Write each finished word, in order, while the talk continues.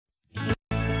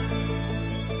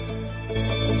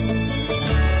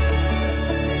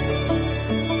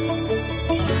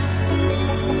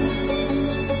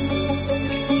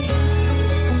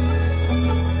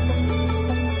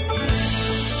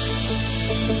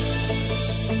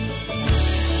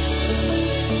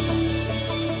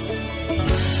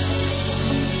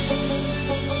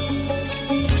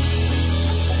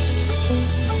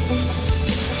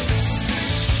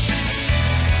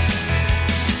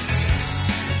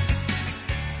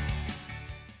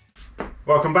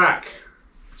Welcome back.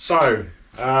 So,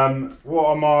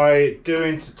 what am I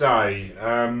doing today?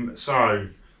 So,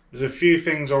 there's a few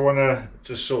things I want to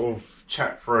just sort of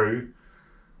chat through,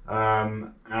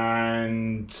 and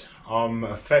I'm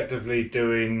effectively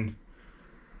doing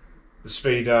the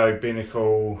Speedo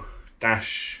binnacle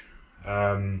dash,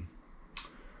 lower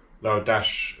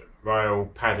dash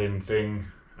rail padding thing,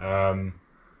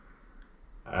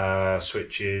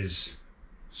 switches,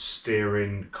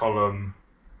 steering column,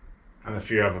 and a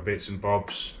few other bits and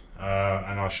bobs,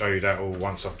 and I'll show you that all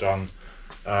once I've done.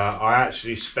 I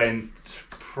actually spent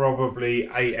probably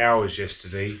 8 hours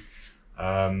yesterday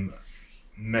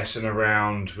messing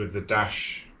around with the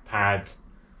dash pad,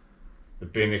 the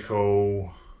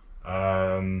binnacle,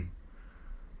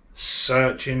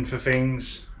 searching for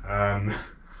things.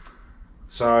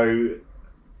 So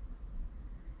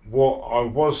what I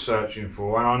was searching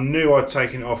for, and I knew I'd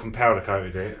taken it off and powder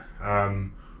coated it,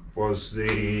 was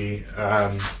the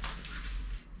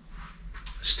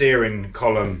steering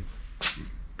column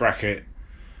bracket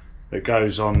that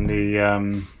goes on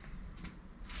the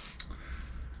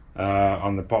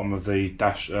bottom of the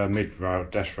dash mid rail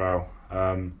dash rail.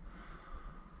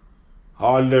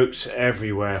 I looked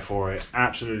everywhere for it,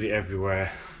 absolutely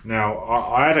everywhere. Now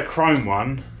I had a chrome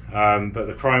one, but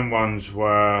the chrome ones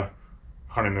were,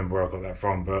 I can't remember where I got that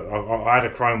from, but I had a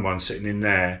chrome one sitting in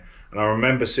there. And I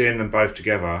remember seeing them both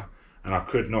together, and I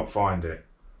could not find it.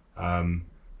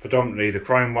 Predominantly, the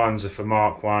chrome ones are for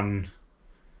Mark 1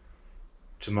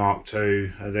 to Mark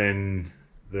 2, and then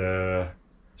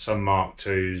some Mark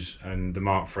 2s and the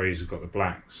Mark 3s have got the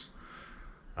blacks.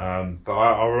 But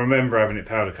I remember having it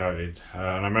powder coated,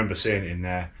 and I remember seeing it in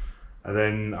there. And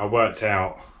then I worked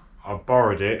out, I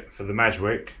borrowed it for the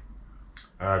Magic,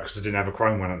 because I didn't have a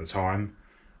chrome one at the time,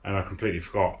 and I completely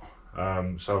forgot.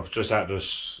 So I've just had to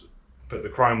put the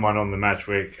chrome one on the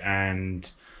Magic and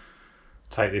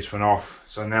take this one off,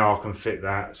 so now I can fit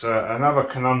that. So another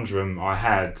conundrum I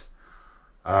had,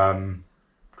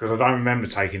 because I don't remember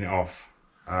taking it off,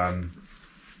 and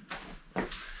I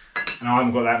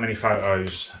haven't got that many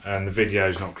photos and the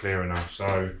video's not clear enough.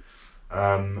 So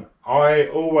I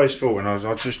always thought, and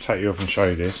I'll just take you off and show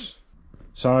you this.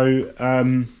 So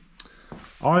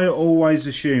I always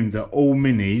assumed that all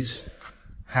Minis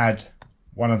had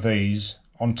one of these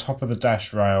on top of the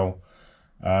dash rail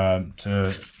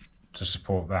to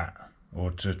support that, or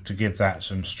to give that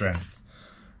some strength,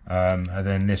 and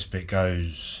then this bit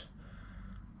goes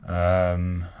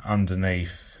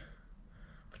underneath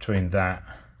between that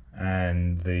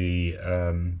and the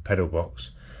pedal box.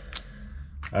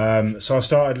 So I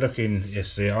started looking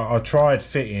yesterday. I tried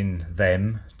fitting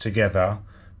them together,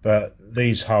 but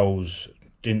these holes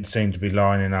didn't seem to be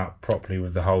lining up properly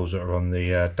with the holes that are on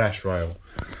the dash rail.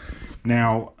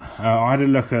 Now, I had a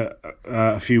look at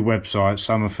a few websites,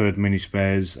 Summerford Mini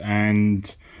Spares,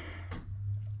 and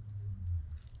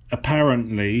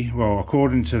apparently, well,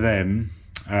 according to them,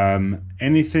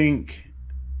 anything,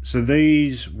 so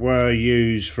these were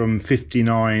used from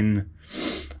 59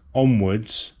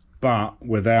 onwards, but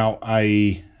without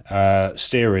a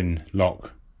steering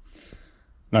lock.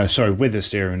 No, sorry, with a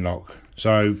steering lock.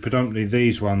 So predominantly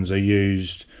these ones are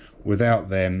used without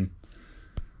them,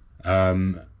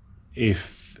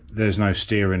 if there's no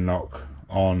steering lock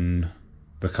on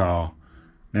the car.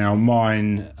 Now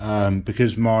mine,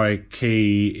 because my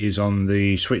key is on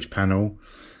the switch panel,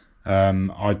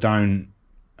 I don't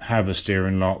have a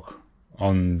steering lock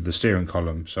on the steering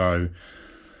column, so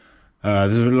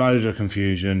there's a load of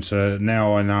confusion. So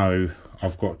now I know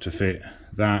I've got to fit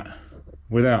that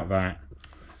without that,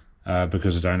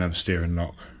 because I don't have a steering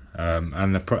lock,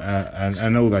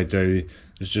 and all they do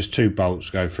is just 2 bolts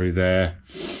go through there,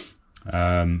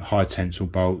 high tensile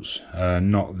bolts,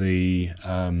 not the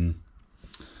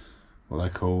what they're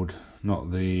called,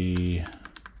 not the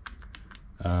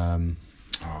I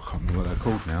can't remember what they're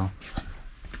called now.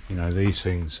 You know, these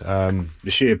things, the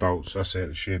shear bolts. That's it,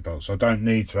 the shear bolts. I don't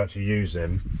need to actually use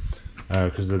them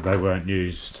because they weren't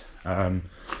used.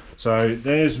 So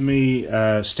there's me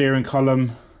steering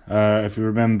column. If you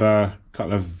remember a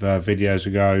couple of videos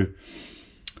ago,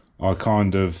 I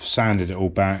kind of sanded it all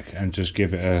back and just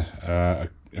give it a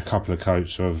couple of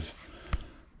coats of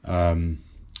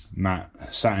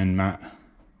satin matte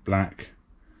black,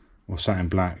 or satin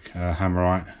black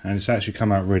hammerite, and it's actually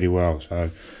come out really well.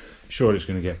 So sure, it's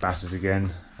going to get battered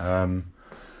again.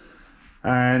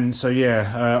 And so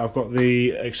yeah, I've got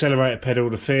the accelerator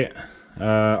pedal to fit.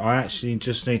 I actually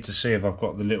just need to see if I've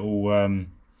got the little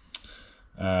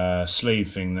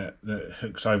sleeve thing that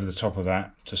hooks over the top of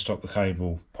that to stop the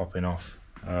cable popping off.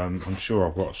 I'm sure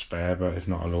I've got a spare, but if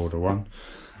not, I'll order one.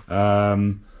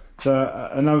 So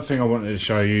another thing I wanted to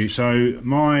show you, so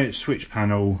my switch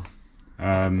panel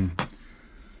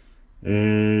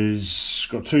is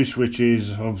got two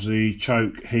switches, obviously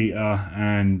choke, heater,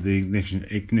 and the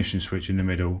ignition switch in the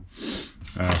middle. So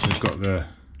it's got the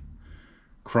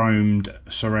chromed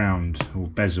surround or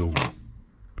bezel.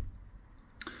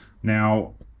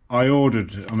 Now I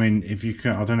ordered, I mean, if you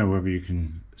can, I don't know whether you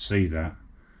can see that,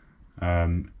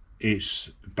 it's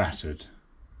battered.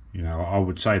 You know, I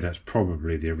would say that's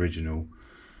probably the original.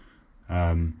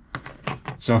 So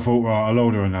I thought, right, I'll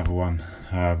order another one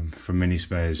from Mini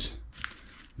Spares.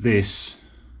 This,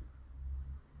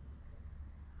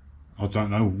 I don't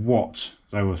know what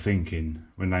they were thinking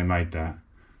when they made that.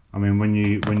 I mean, when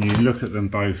you look at them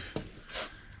both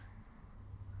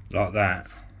like that,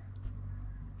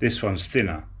 this one's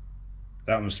thinner,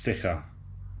 that one's thicker.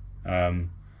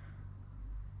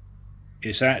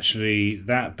 It's actually,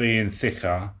 that being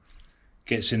thicker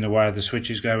gets in the way of the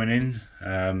switches going in.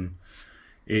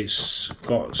 It's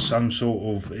got some sort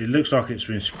of, it looks like it's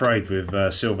been sprayed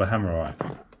with silver hammerite.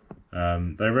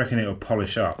 They reckon it'll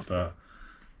polish up, but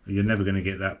you're never going to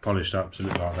get that polished up to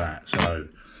look like that. So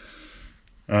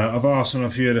I've asked on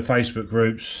a few of the Facebook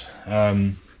groups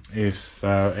if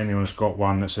anyone's got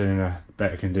one that's in a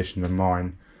better condition than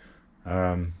mine,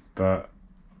 but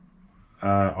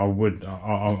I'm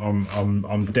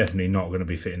definitely not going to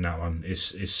be fitting that one.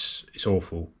 It's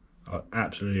awful,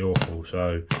 absolutely awful.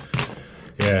 So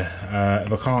yeah,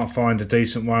 if I can't find a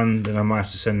decent one, then I might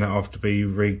have to send that off to be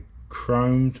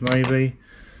re-chromed maybe,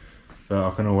 but I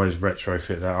can always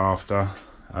retrofit that after.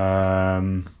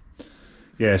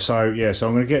 Yeah, so I'm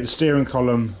going to get the steering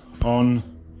column on,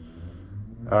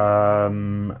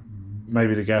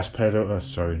 maybe the gas pedal,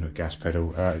 sorry, not gas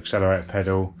pedal, accelerator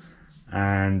pedal,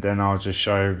 and then I'll just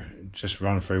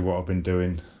run through what I've been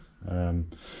doing.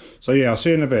 So yeah, I'll see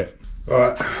you in a bit.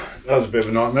 Right, that was a bit of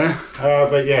a nightmare,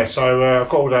 but yeah, so I've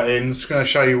got all that in. Just going to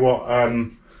show you what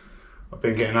I've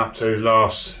been getting up to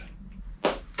last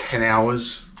 10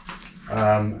 hours.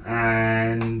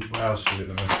 And what else was it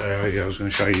going to show you? I was going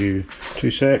to show you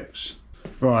 2 secs.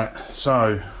 Right,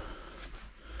 so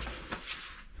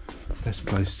best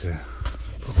place to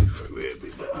probably through here a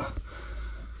bit better.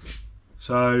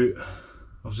 So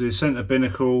obviously the centre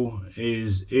binnacle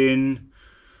is in,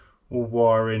 all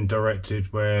wiring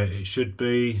directed where it should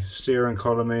be, steering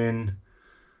column in,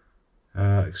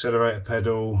 accelerator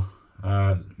pedal,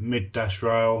 mid dash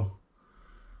rail,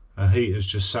 heater's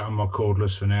just sat on my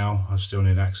cordless for now. I still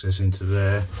need access into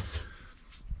there.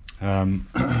 I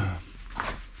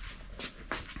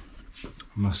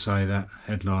must say that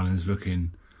headline is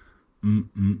looking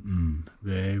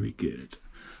very good.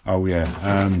 Oh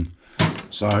yeah,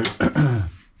 so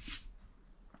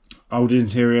old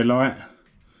interior light.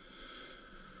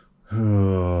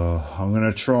 I'm going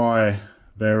to try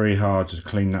very hard to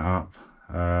clean that up.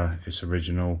 It's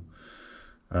original.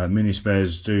 Mini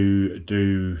Spares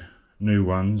do new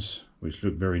ones which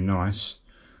look very nice,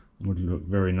 would look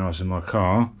very nice in my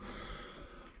car,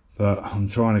 but I'm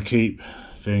trying to keep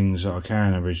things that I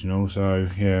can original. So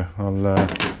yeah, I'll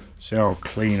see how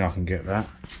clean I can get that.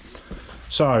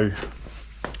 So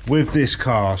with this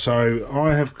car, so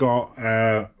I have got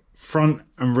front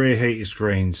and rear heated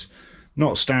screens.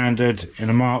 Not standard in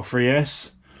a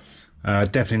Mk3S,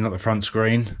 definitely not the front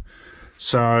screen.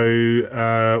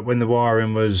 So when the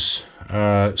wiring was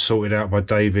sorted out by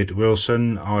David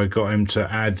Wilson, I got him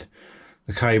to add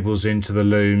the cables into the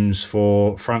looms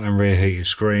for front and rear heated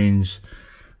screens,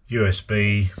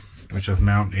 USB, which I've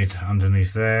mounted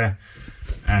underneath there,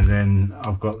 and then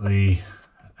I've got the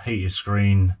heated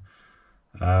screen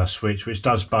switch, which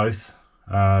does both,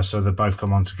 so they both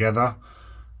come on together.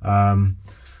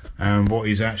 And what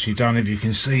he's actually done, if you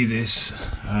can see this,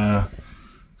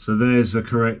 so there's the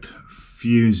correct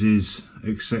fuses,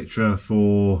 etc.,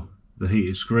 for the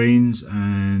heated screens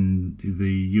and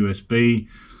the USB,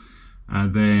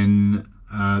 and then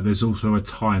there's also a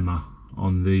timer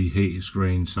on the heated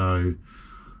screen, so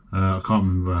I can't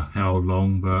remember how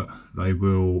long, but they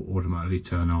will automatically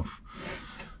turn off.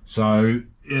 So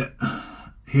yeah,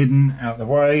 hidden out the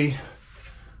way.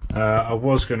 I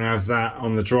was going to have that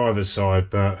on the driver's side,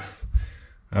 but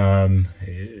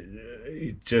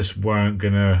it just weren't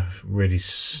going to really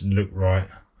look right.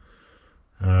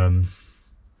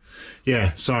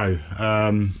 Yeah, so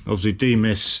obviously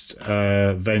demist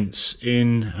vents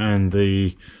in, and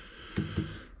the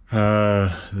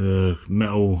the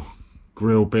metal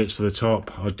grill bits for the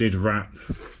top. I did wrap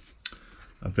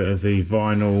a bit of the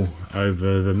vinyl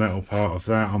over the metal part of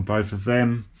that on both of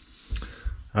them.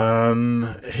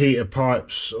 Heater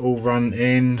pipes all run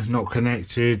in, not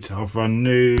connected. I've run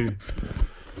new.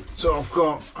 So I've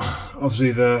got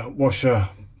obviously the washer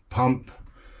pump,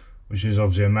 which is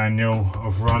obviously a manual.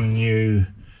 I've run new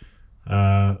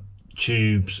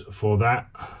tubes for that.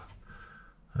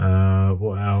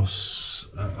 What else?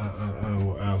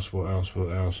 What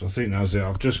else? I think that was it.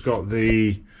 I've just got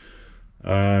the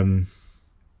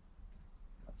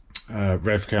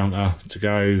rev counter to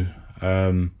go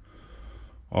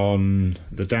on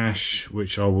the dash,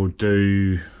 which I will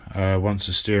do once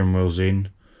the steering wheel's in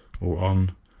or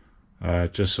on,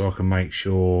 just so I can make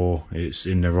sure it's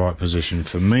in the right position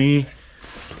for me.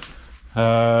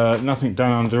 Nothing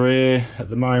done under here at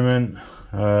the moment.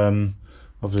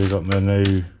 Obviously got my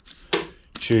new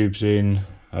tubes in.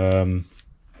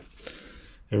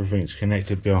 Everything's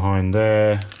connected behind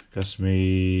there. Got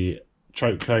me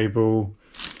choke cable,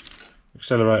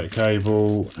 accelerator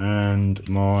cable, and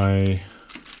my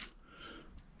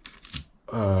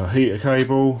heater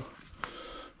cable.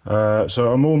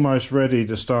 So I'm almost ready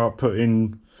to start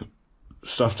putting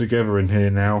stuff together in here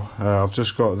now. I've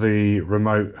just got the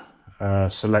remote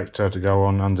selector to go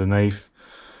on underneath.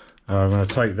 I'm going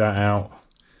to take that out.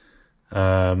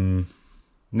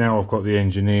 Now I've got the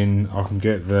engine in, I can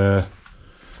get the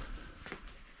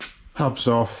hubs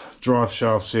off, drive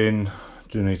shafts in.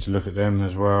 Do need to look at them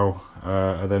as well,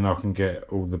 and then I can get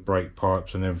all the brake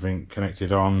pipes and everything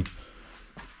connected on,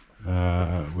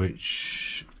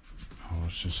 which I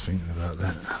was just thinking about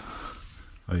that.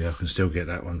 Oh yeah, I can still get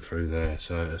that one through there,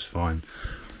 so that's fine.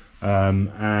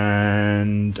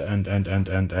 And yeah,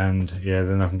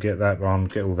 then I can get that one,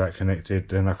 get all that connected.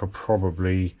 Then I could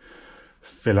probably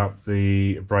fill up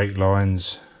the brake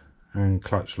lines and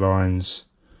clutch lines,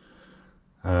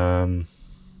 and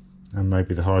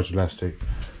maybe the hydroelastic.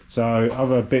 So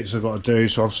other bits I've got to do.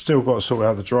 So I've still got to sort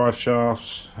out the drive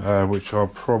shafts, which I'll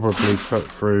probably put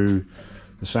through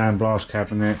the sandblast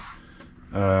cabinet.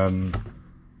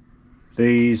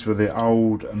 These were the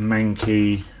old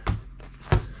Mk3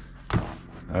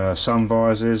 sun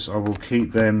visors. I will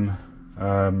keep them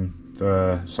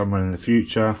for someone in the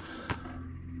future,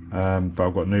 but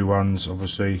I've got new ones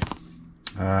obviously,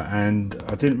 and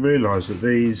I didn't realise that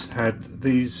these had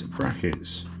these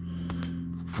brackets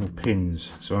or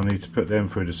pins, so I need to put them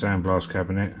through the sandblast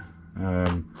cabinet.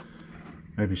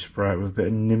 Maybe spray it with a bit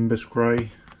of Nimbus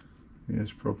grey. Yeah,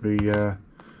 it's probably a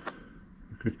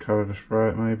good colour to spray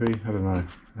it, maybe, I don't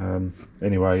know.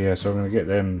 Anyway, yeah, so I'm going to get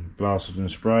them blasted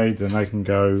and sprayed, then they can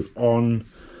go on.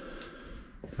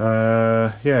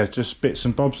 Yeah, just bits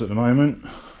and bobs at the moment.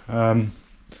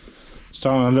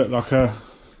 Starting to look like a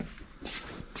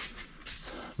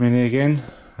Mini again.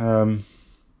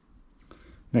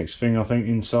 Next thing I think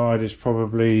inside is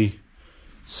probably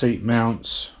seat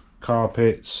mounts,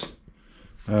 carpets.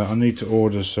 I need to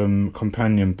order some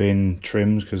companion bin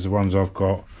trims because the ones I've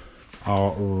got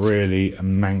are really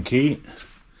manky.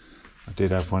 I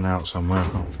did have one out somewhere, I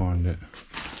can't find it.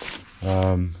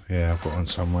 Yeah, I've got one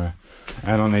somewhere.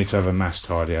 And I need to have a mass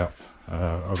tidy up.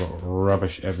 I've got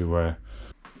rubbish everywhere.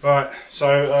 Right,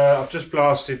 so I've just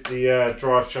blasted the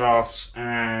drive shafts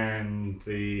and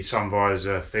the sun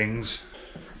visor things.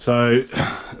 So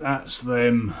that's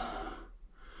them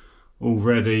all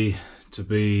ready to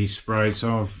be sprayed.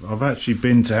 So I've actually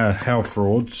been to Health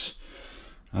Rods.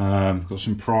 Got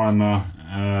some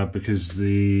primer because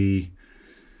they're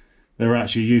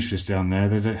actually useless down there.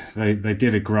 They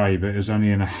did a grey, but it was only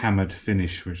in a hammered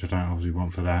finish, which I don't obviously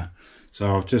want for that.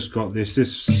 So I've just got this.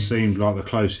 This seemed like the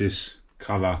closest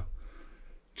colour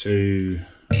to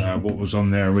what was on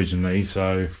there originally.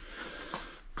 So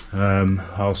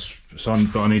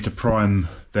but I need to prime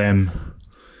them,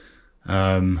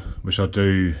 which I'll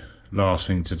do last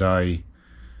thing today.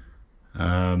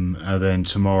 And then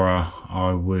tomorrow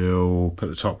I will put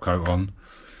the top coat on.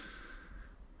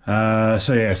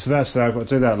 So yeah, so that's that. I've got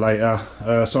to do that later.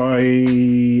 So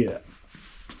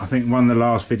I think one of the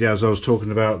last videos I was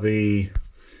talking about the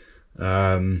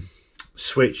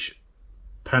switch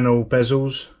panel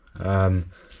bezels.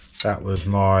 That was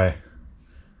my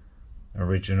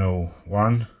original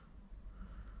one,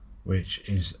 which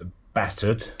is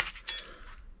battered.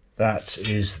 That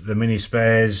is the mini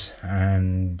spares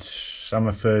and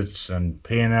Summerfords and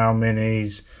P&L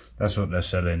minis. That's what they're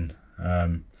selling,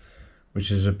 which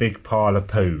is a big pile of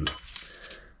poo.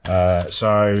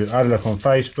 So I had a look on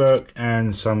Facebook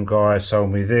and some guy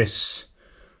sold me this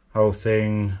whole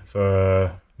thing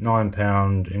for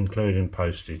 £9 including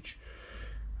postage.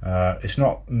 It's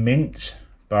not mint,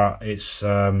 but it's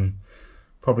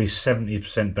probably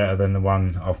 70% better than the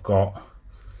one I've got.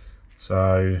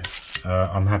 So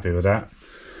I'm happy with that.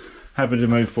 Happy to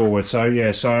move forward. So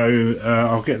yeah, so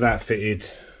I'll get that fitted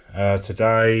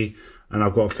today, and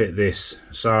I've got to fit this.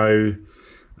 So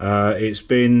it's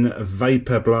been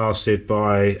vapor blasted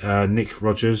by Nick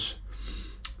Rogers.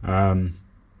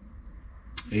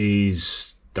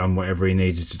 He's done whatever he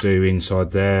needed to do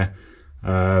inside there.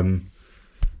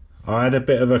 I had a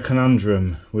bit of a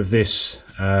conundrum with this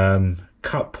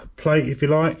cup plate, if you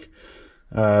like.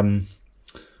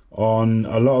 On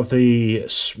a lot of the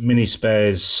mini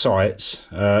spares sites,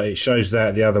 it shows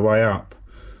that the other way up,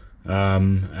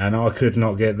 and I could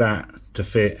not get that to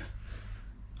fit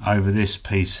over this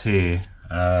piece here.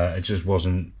 It just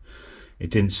wasn't, it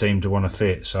didn't seem to want to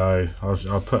fit. So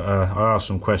I asked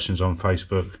some questions on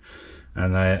Facebook,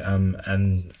 and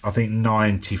and I think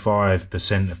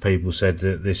 95% of people said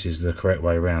that this is the correct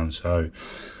way around. So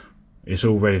it's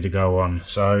all ready to go on.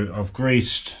 So I've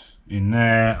greased in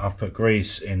there, I've put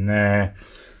grease in there,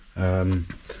 I've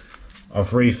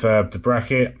refurbed the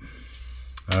bracket,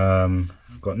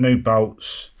 I've got new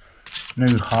bolts,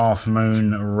 new half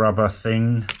moon rubber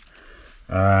thing,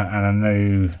 and a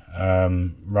new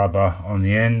rubber on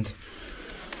the end.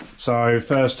 So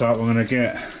first up, I'm going to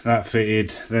get that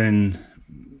fitted, then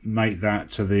make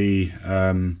that to the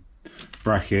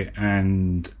bracket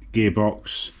and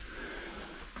gearbox.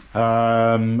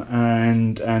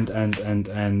 And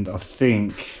I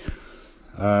think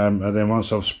and then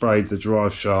once I've sprayed the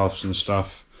drive shafts and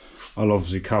stuff, I'll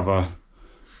obviously cover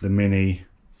the Mini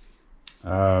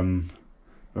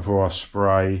before I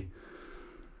spray.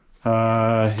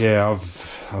 Yeah,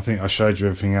 I think I showed you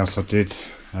everything else I did.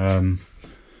 Bum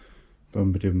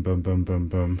bum bum bum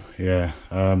bum. Yeah.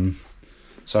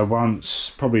 So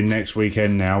once, probably next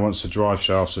weekend now, once the drive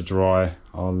shafts are dry,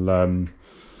 I'll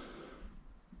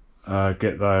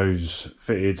get those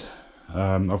fitted.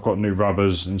 I've got new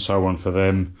rubbers and so on for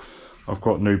them. I've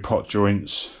got new pot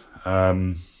joints,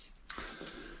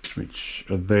 which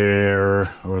are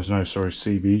there, or no, sorry,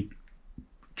 CV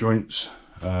joints.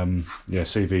 Yeah,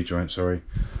 CV joints, sorry.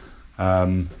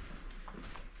 Pot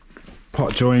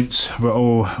joints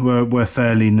were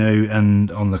fairly new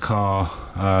and on the car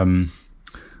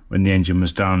when the engine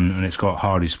was done, and it's got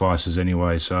Hardy spicers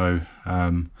anyway, so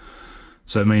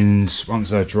so it means once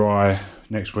they're dry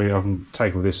next week, I can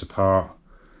take all this apart,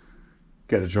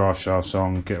 get the drive shafts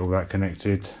on, get all that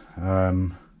connected,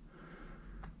 and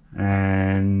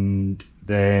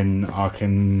then I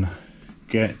can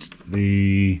get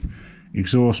the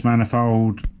exhaust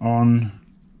manifold on,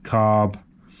 carb.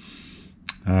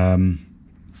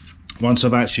 Once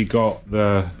I've actually got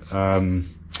the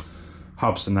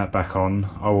hubs and that back on,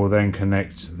 I will then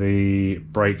connect the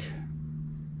brake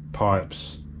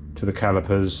pipes to the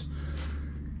calipers,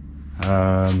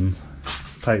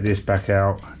 take this back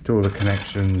out, do all the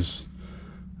connections,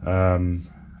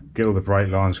 get all the brake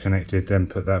lines connected, then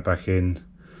put that back in,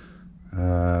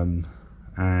 and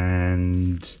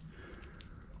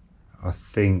I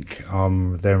think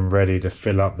I'm then ready to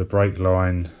fill up the brake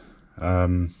line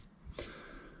and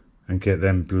get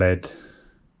them bled.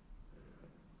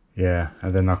 Yeah,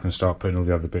 and then I can start putting all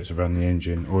the other bits around the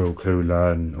engine, oil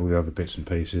cooler and all the other bits and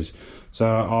pieces. So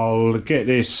I'll get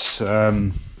this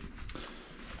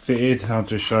fitted. I'll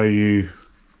just show you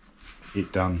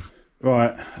it done.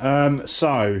 Right,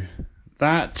 so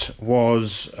that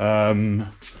was a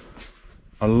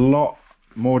lot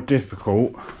more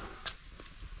difficult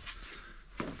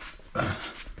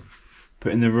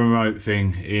putting the remote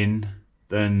thing in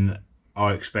than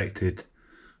I expected.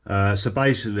 So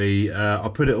basically I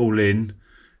put it all in,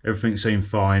 everything seemed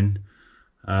fine,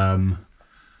 and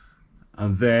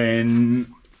then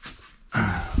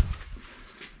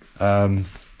the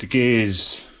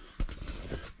gears,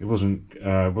 it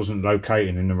wasn't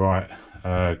locating in the right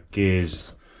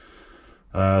gears,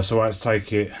 so I had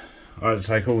to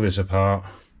take all this apart,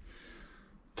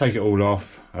 take it all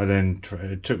off, and then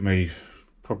it took me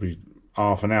probably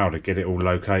half an hour to get it all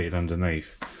located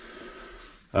underneath.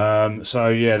 So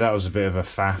yeah, that was a bit of a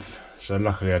faff, so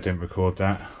luckily I didn't record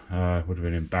that. Would have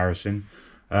been embarrassing.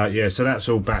 Yeah, so that's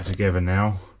all back together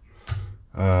now.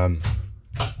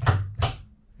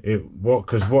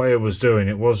 Because what it was doing,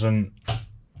 it wasn't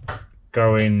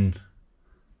going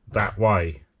that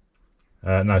way.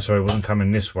 No, sorry, it wasn't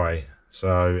coming this way.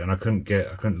 So, and I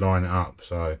couldn't line it up.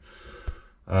 So,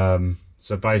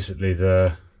 so basically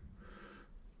the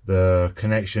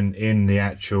connection in the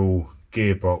actual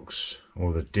gearbox,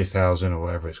 or the diff housing, or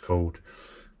whatever it's called,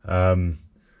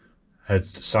 had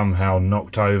somehow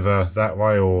knocked over that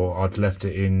way, or I'd left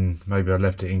it in, maybe I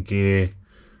left it in gear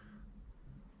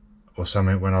or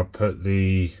something when I put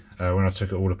the when I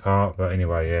took it all apart. But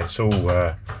anyway, yeah, it's all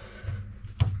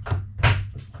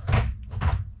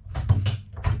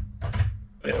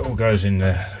it all goes in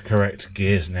the correct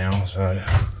gears now. So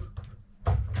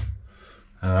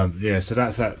yeah, so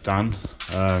that's that done.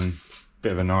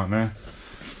 Bit of a nightmare.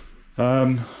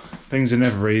 Things are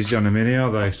never easy on a Mini,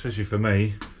 are they? Especially for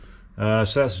me. So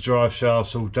that's the drive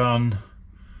shafts all done.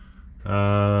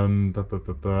 I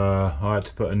had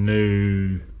to put a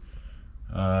new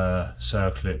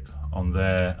sail clip on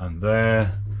there and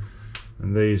there,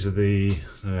 and these are the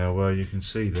well, you can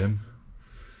see them.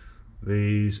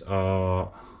 These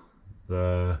are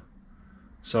the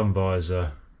sun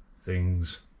visor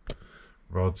things,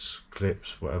 rods,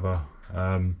 clips, whatever.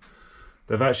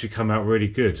 They've actually come out really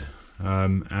good,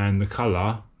 and the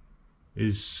colour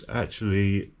is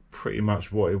actually pretty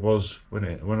much what it was when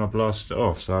I blasted it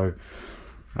off. So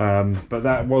but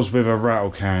that was with a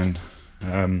rattle can,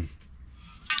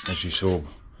 as you saw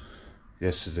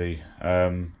yesterday.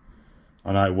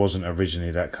 I know it wasn't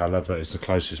originally that colour, but it's the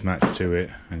closest match to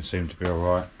it and it seemed to be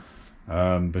alright.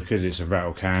 Because it's a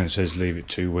rattle can, it says leave it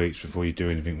 2 weeks before you do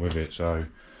anything with it, so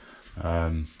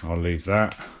I'll leave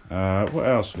that. What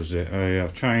else was it? Oh yeah,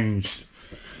 I've changed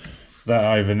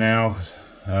that over now.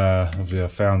 Obviously I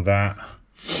found that.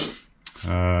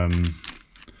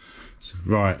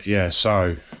 Right, yeah,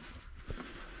 so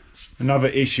another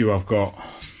issue I've got.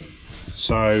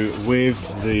 So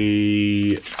with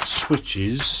the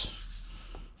switches,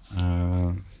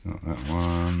 it's not that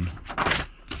one.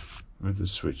 With the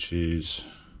switches,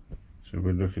 so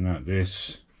we're looking at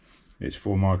this. It's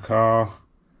for my car,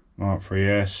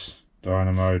 Mk3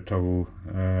 dynamo toggle.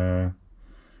 No,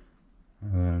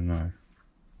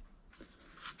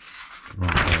 wrong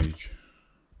page.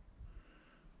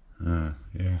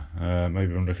 Yeah,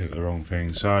 maybe I'm looking at the wrong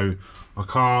thing. So I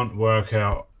can't work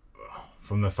out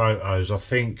from the photos. I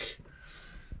think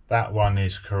that one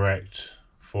is correct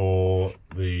for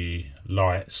the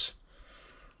lights,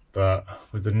 but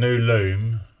with the new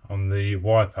loom on the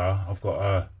wiper, I've got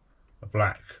a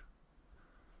black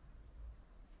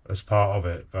as part of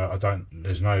it, but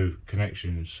there's no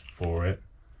connections for it.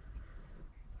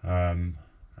 And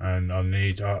I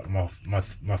need my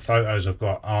photos I've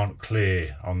got aren't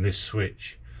clear on this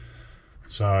switch,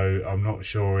 so I'm not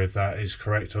sure if that is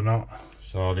correct or not,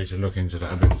 so I need to look into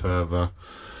that a bit further.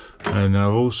 And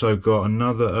I've also got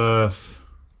another earth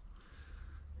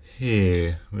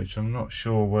here, which I'm not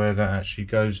sure where that actually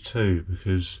goes to,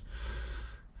 because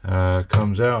it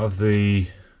comes out of the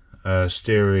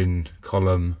steering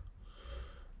column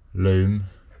loom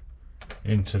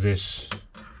into this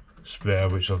splitter,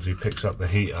 which obviously picks up the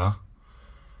heater,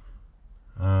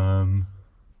 and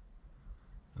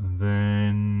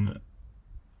then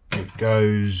it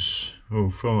goes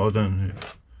from, I don't know,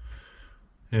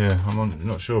 yeah, I'm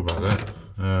not sure about that.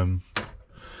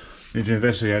 Need to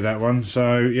investigate that one.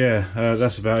 So yeah,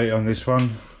 that's about it on this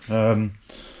one.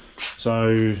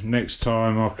 So next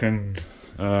time I can,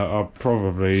 I'll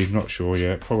probably, not sure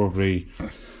yet, probably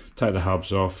take the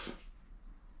hubs off,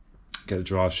 get the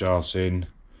drive shafts in,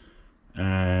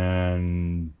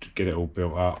 and get it all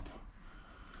built up,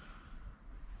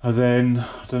 and then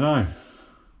I don't know,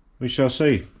 we shall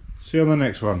see you on the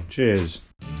next one. Cheers.